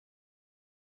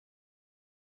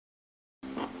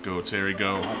Go, Terry,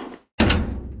 go.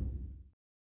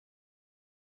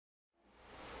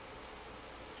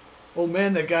 Oh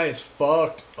man, that guy is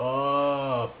fucked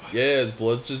up. Yeah, his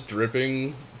blood's just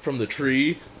dripping from the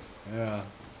tree. Yeah.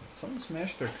 Someone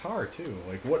smashed their car too.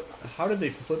 Like what? How did they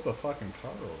flip a fucking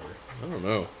car over? I don't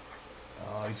know.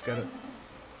 Oh, he's got a...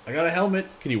 I got a helmet.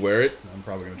 Can you wear it? I'm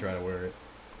probably gonna try to wear it.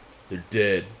 They're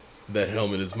dead. That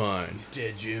helmet is mine. He's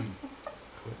dead, Jim.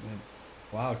 Equipment.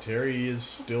 Wow, Terry is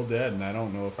still dead, and I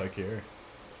don't know if I care.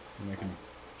 I mean, I can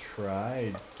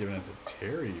try giving it to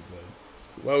Terry,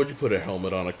 but... Why would you put a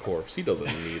helmet on a corpse? He doesn't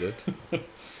need it.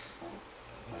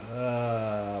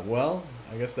 Well,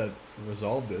 I guess that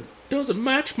resolved it. Doesn't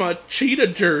match my cheetah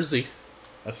jersey.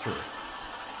 That's true.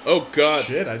 Oh, God.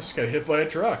 Shit, I just got hit by a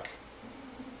truck.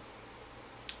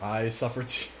 I suffered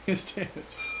serious damage.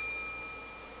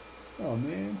 Oh,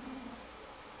 man.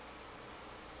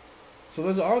 So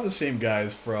those are the same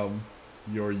guys from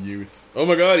your youth. Oh,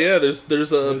 my God, yeah,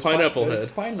 there's a pineapple head. There's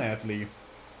Pineapple. He's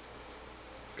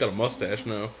got a mustache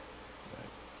now.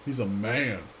 He's a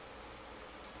man.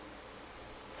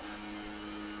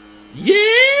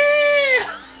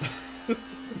 Yeah!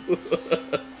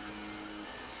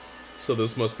 So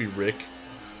this must be Rick.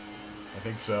 I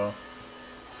think so.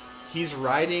 He's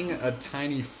riding a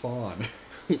tiny fawn.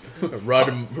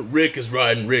 Rick is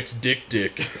riding Rick's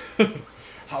dick.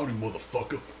 Howdy,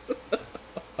 motherfucker.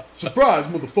 Surprise,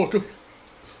 motherfucker.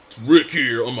 It's Rick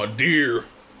here on my deer.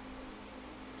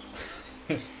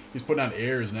 He's putting on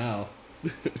airs now.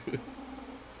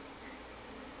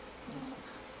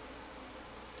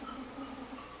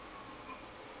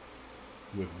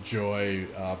 With Joy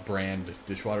brand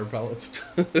dishwater pellets.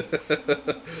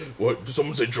 What? Did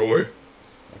someone say Joy?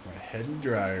 Like my head and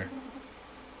dryer.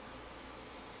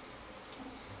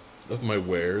 Of my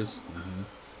wares. Mm-hmm.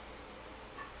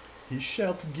 He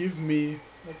shalt give me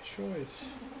a choice.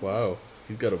 Wow.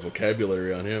 He's got a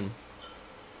vocabulary on him.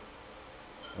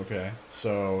 Okay,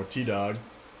 so T-Dog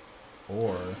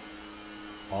or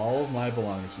all of my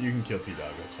belongings. You can kill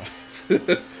T-Dog, that's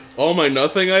fine. All my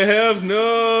nothing I have?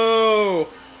 No!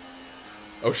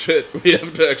 Oh shit, we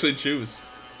have to actually choose.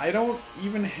 I don't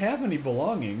even have any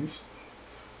belongings.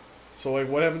 So, like,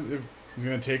 what happens if he's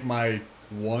gonna take my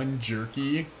one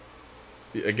jerky?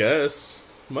 I guess.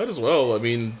 Might as well. I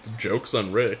mean, the joke's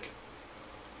on Rick.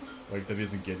 Like, that he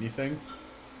doesn't get anything?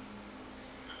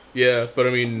 Yeah, but I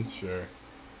mean... Sure.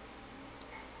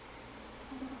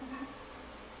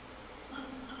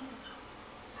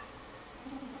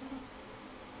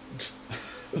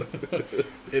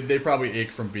 They probably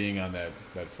ache from being on that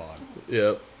fawn.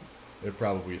 Yep. It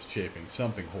probably is chafing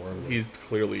something horrible. He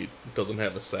clearly doesn't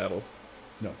have a saddle.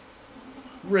 No.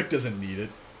 Rick doesn't need it.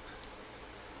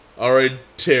 Alright,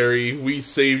 Terry, we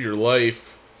saved your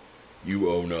life. You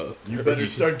own us. You better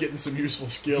start getting some useful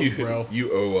skills, bro.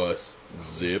 You owe us.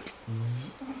 Zip.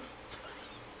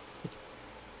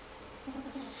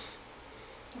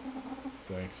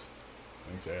 Thanks.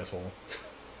 Thanks, asshole.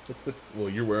 Well,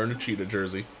 you're wearing a cheetah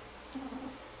jersey.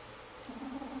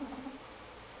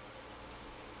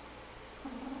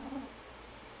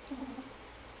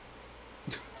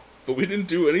 But we didn't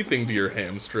do anything to your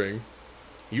hamstring.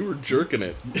 You were jerking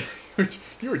it.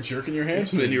 You were jerking your And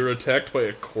hamstring. then you were attacked by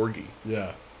a corgi.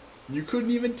 Yeah. You couldn't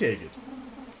even take it.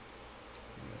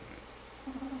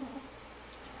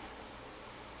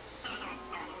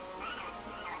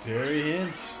 Terry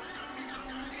Hints.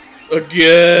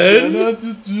 Again? Let's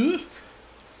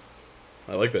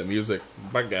I like that music.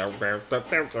 go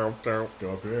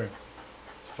up here.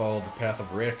 Let's follow the path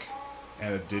of Rick.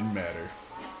 And it didn't matter.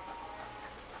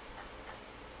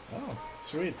 Oh,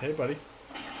 sweet. Hey, buddy.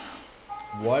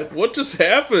 What? What just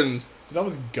happened? Did all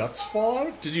his guts fall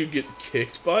out? Did you get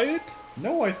kicked by it?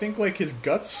 No, I think, like, his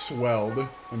guts swelled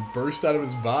and burst out of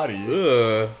his body.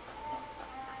 Ugh.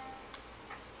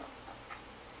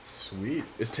 Sweet.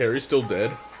 Is Terry still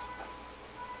dead?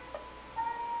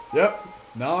 Yep.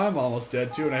 Now I'm almost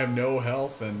dead, too, and I have no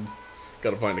health, and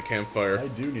Gotta find a campfire. I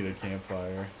do need a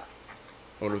campfire.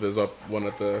 I wonder if there's one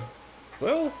at the...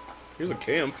 Well, here's a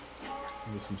camp.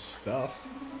 There's some stuff.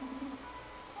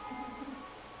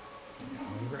 You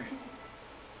hungry?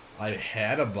 I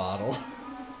had a bottle.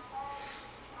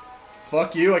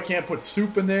 Fuck you, I can't put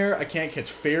soup in there. I can't catch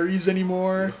fairies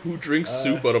anymore. Who drinks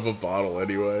soup out of a bottle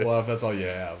anyway? Well, if that's all you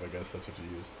have, I guess that's what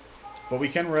you use. But we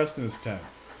can rest in his tent.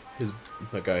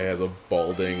 That guy has a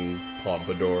balding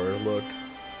pompadour look.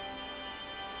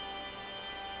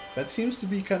 That seems to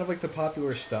be kind of like the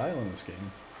popular style in this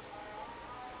game.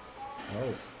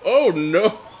 Oh. Oh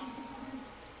no!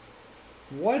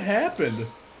 What happened?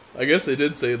 I guess they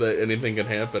did say that anything can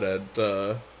happen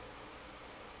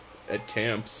at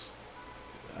camps.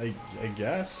 I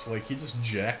guess. Like, he just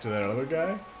jacked that other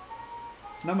guy.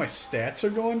 Now my stats are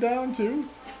going down, too?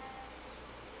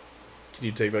 Can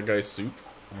you take that guy's soup?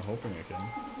 I'm hoping I can.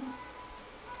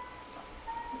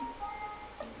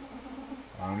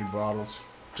 I don't need bottles.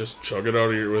 Just chug it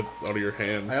out of your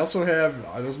hands. I also have...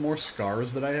 Are those more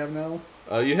scars that I have now?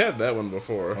 You had that one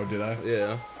before. Oh, did I?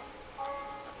 Yeah.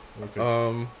 Okay.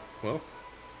 Well,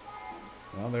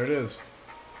 there it is.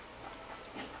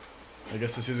 I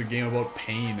guess this is a game about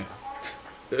pain.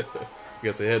 I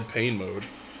guess they had pain mode.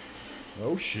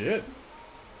 Oh, shit.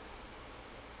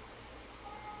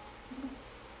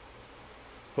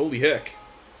 Holy heck.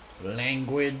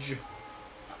 Language.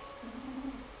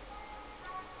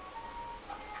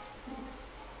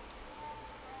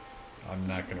 I'm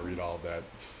not going to read all of that.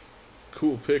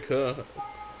 Cool pick, huh?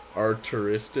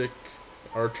 Arturistic.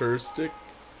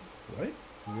 What?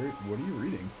 What are you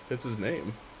reading? That's his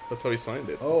name. That's how he signed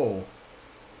it. Oh.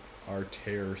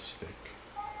 Arteristic.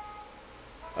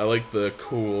 I like the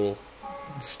cool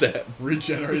stat.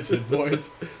 Regenerates hit points.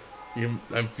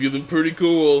 I'm feeling pretty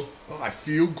cool. Oh, I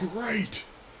feel great.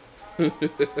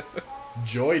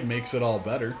 Joy makes it all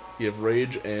better. You have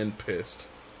rage and pissed.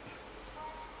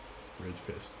 Rage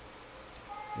piss.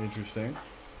 Interesting.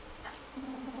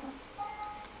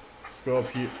 Let's go up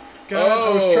here. God,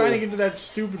 I was trying to get to that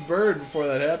stupid bird before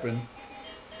that happened.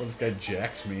 Before this guy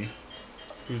jacks me.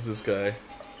 Who's this guy?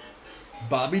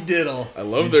 Bobby Diddle. I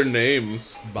love their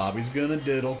names. Bobby's gonna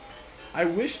diddle. I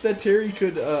wish that Terry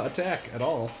could attack at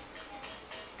all.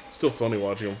 It's still funny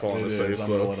watching him fall on his face,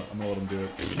 though. I'm gonna let him do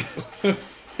it.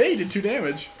 Hey, he did 2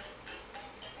 damage.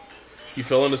 He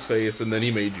fell on his face, and then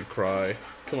he made you cry.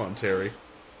 Come on, Terry.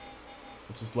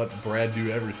 Let's just let Brad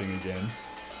do everything again.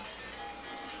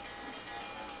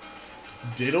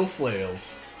 Diddle flails.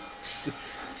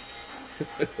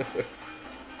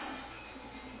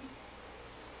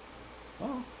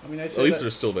 Well, I mean, I say at least that,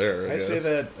 they're still there. I guess. say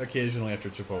that occasionally after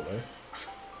Chipotle.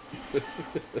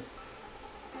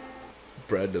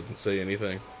 Brad doesn't say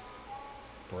anything.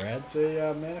 Brad's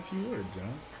a man of few words, you know.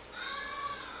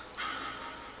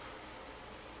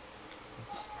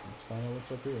 Let's find out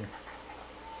what's up here.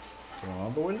 Going all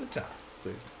the way to the top. It's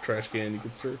a trash can you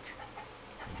can search.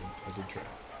 I did try.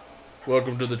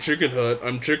 Welcome to the Chicken Hut.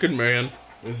 I'm Chicken Man.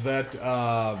 Is that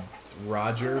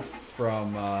Roger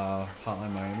from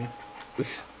Hotline Miami?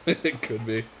 It could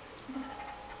be.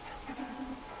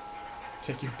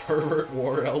 Take your pervert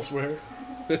war elsewhere.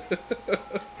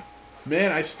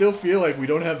 Man, I still feel like we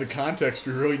don't have the context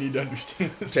we really need to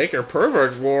understand this. Take your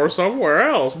pervert war somewhere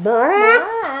else.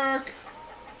 Bark!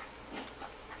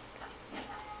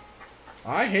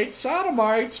 I hate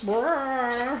sodomites.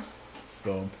 Brrr.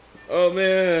 Thump. Oh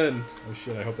man. Oh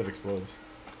shit, I hope that explodes.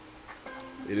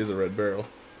 It is a red barrel.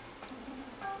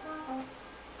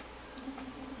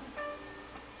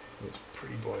 Those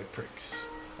pretty boy pricks.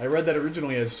 I read that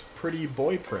originally as pretty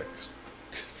boy pricks.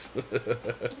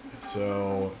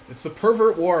 So, it's the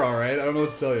pervert war, alright? I don't know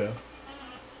what to tell you.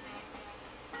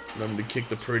 And I'm gonna kick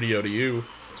the pretty out of you.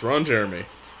 It's Ron Jeremy.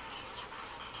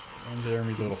 Ron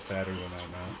Jeremy's a little fatter than that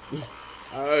now.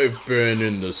 I've been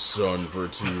in the sun for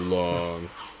too long.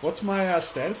 What's my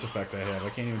status effect I have? I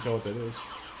can't even tell what that is.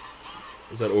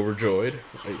 Is that overjoyed?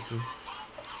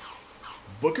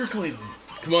 Booker Clinton.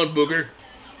 Come on, Booker.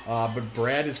 But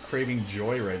Brad is craving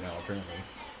joy right now, apparently.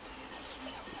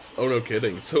 Oh, no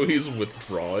kidding. So he's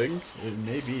withdrawing? It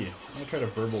may be. I'm gonna try to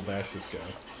verbal bash this guy.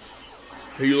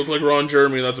 Hey, you look like Ron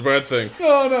Jeremy. That's a bad thing.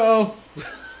 Oh, no.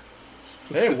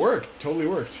 Hey, it worked. Totally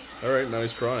worked. Alright, now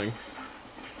he's crying.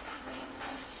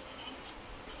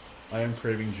 I am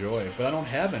craving joy, but I don't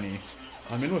have any.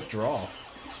 I'm in withdrawal.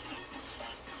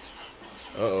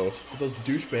 Uh-oh. Those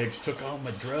douchebags took all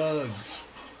my drugs.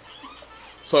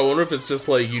 So I wonder if it's just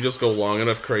like you just go long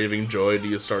enough craving joy, do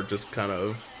you start just kind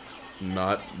of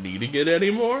not needing it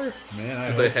anymore?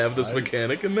 Man, Do they have this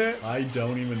mechanic in there? I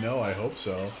don't even know. I hope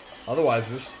so.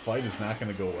 Otherwise, this fight is not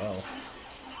going to go well.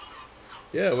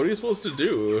 Yeah, what are you supposed to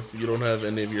do if you don't have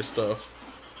any of your stuff?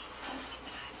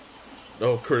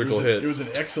 Oh, critical hit. It was an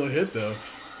excellent hit, though.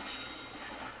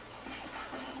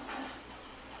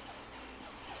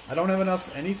 I don't have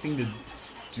enough anything to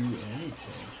do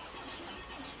anything.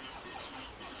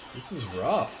 This is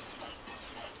rough.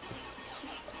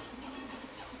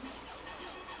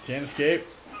 Can't escape.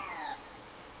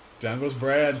 Down goes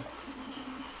Brad.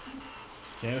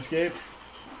 Can't escape.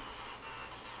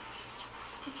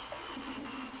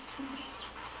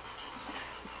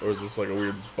 Or is this like a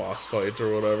weird boss fight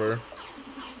or whatever?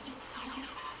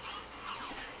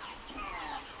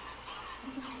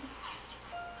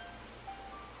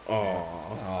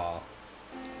 Aww.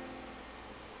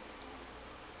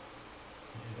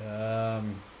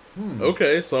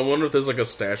 Okay, so I wonder if there's like a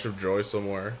stash of joy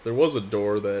somewhere. There was a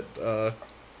door that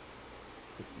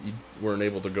you weren't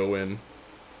able to go in.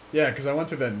 Yeah, because I went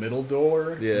through that middle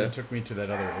door, Yeah. and it took me to that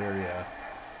other area.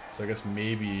 So I guess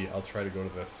maybe I'll try to go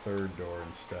to the third door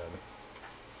instead.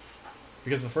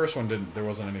 Because the first one there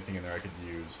wasn't anything in there I could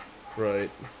use.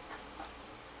 Right.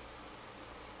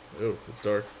 Oh, it's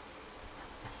dark.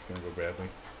 This is gonna go badly.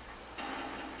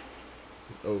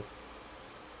 Oh.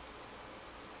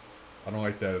 I don't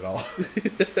like that at all.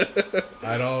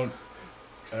 I don't.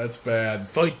 That's bad.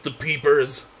 Fight the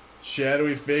peepers!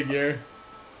 Shadowy figure.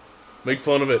 Make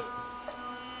fun of it.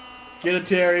 Get it,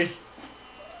 Terry.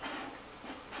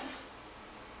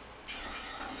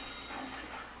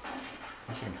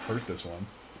 I can hurt this one.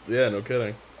 Yeah, no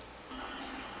kidding.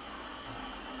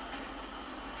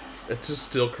 It just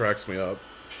still cracks me up.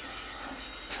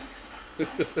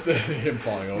 Him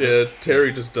falling over. Yeah,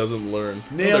 Terry just doesn't learn.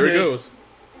 Nailed there he it. goes.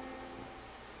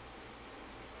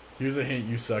 Here's a hint,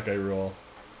 you suck, I roll.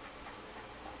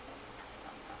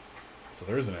 So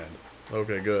there is an end.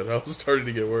 Okay, good. I was starting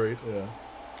to get worried. Yeah.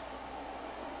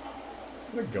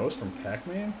 Is that a ghost from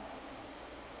Pac-Man?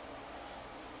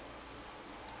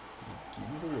 Give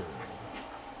me the word.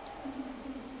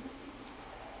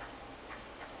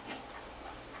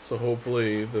 So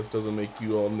hopefully this doesn't make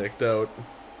you all nicked out.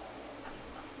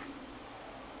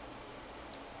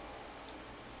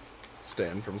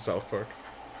 Stan from South Park.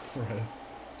 Right.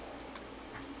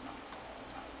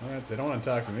 Alright, they don't want to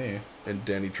talk to me. And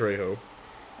Danny Trejo.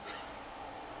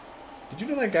 Did you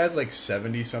know that guy's like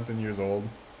 70-something years old?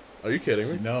 Are you kidding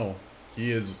me? No.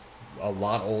 He is a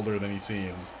lot older than he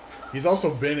seems. He's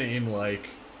also been in like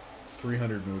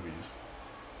 300 movies.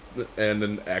 And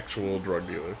an actual drug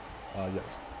dealer.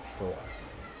 Yes. For a while.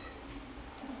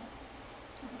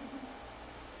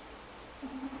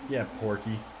 Yeah,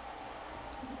 Porky.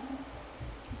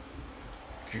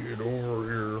 Get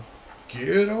over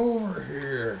Get over here.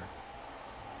 here.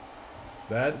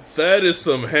 That is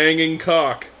some hanging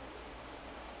cock.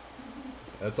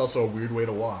 That's also a weird way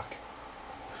to walk.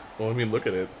 Well, I mean, look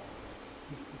at it.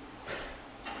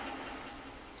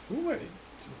 Who am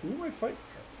I fighting?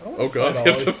 I don't Oh want to god, fight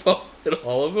you all have to of- fight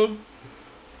all of them?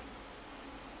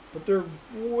 But they're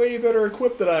way better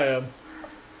equipped than I am.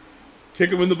 Kick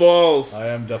him in the balls. I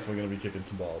am definitely going to be kicking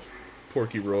some balls.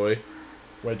 Porky Roy.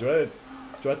 Wait, do I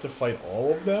have to fight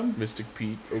all of them? Mystic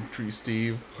Pete. Oak Tree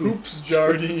Steve. Hoops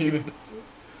Jardine.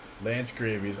 Lance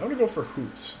Gravies. I'm going to go for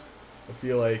Hoops. I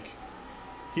feel like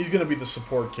he's going to be the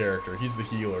support character. He's the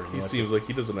healer. He seems like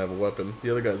he doesn't have a weapon.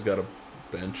 The other guy's got a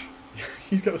bench.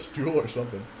 He's got a stool or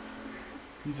something.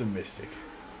 He's a mystic.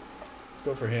 Let's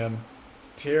go for him.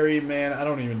 Terry, man, I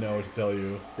don't even know what to tell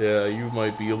you. Yeah, you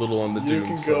might be a little on the You doomed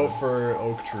can go side. for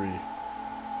Oak Tree.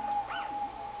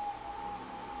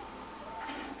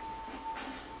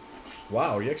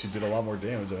 Wow, he actually did a lot more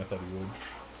damage than I thought he would.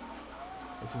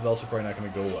 This is also probably not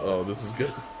going to go well. Oh, this is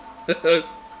good. I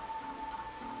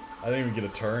didn't even get a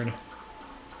turn.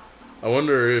 I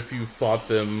wonder if you fought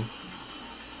them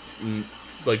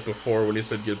like before when he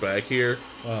said get back here,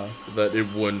 that it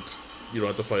wouldn't. You don't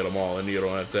have to fight them all, and you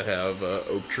don't have to have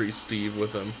Oak Tree Steve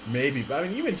with him. Maybe, but I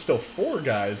mean, even still 4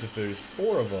 guys if there's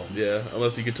 4 of them. Yeah,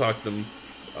 unless you could talk them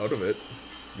out of it.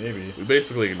 Maybe. We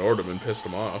basically ignored them and pissed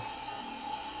them off.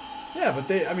 Yeah, but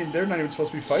they're not even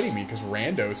supposed to be fighting me because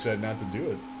Rando said not to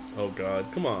do it. Oh god,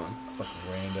 come on. Fucking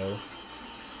Rando.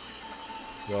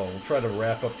 Well, we'll try to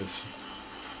wrap up this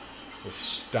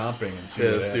stomping and see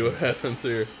what happens. See what happens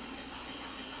here.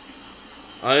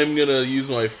 I'm gonna use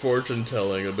my fortune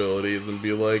telling abilities and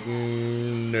be like,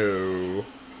 no.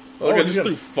 Look, I just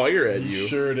threw fire at you. You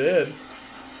sure did.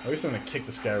 At least I'm gonna kick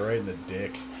this guy right in the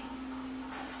dick.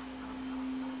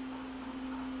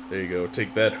 There you go.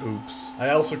 Take that, Hoops. I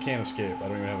also can't escape. I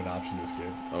don't even have an option to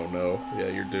escape. Oh no. Yeah,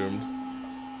 you're doomed.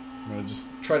 I'm gonna just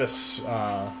try to.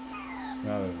 No, that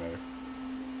doesn't matter.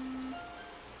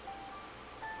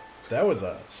 That was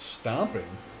a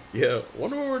stomping. Yeah,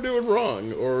 wonder what we're doing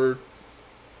wrong, or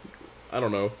I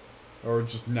don't know. Or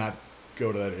just not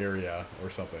go to that area or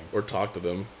something. Or talk to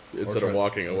them instead of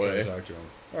walking away. Talk to him.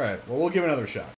 Alright, well, we'll give it another shot.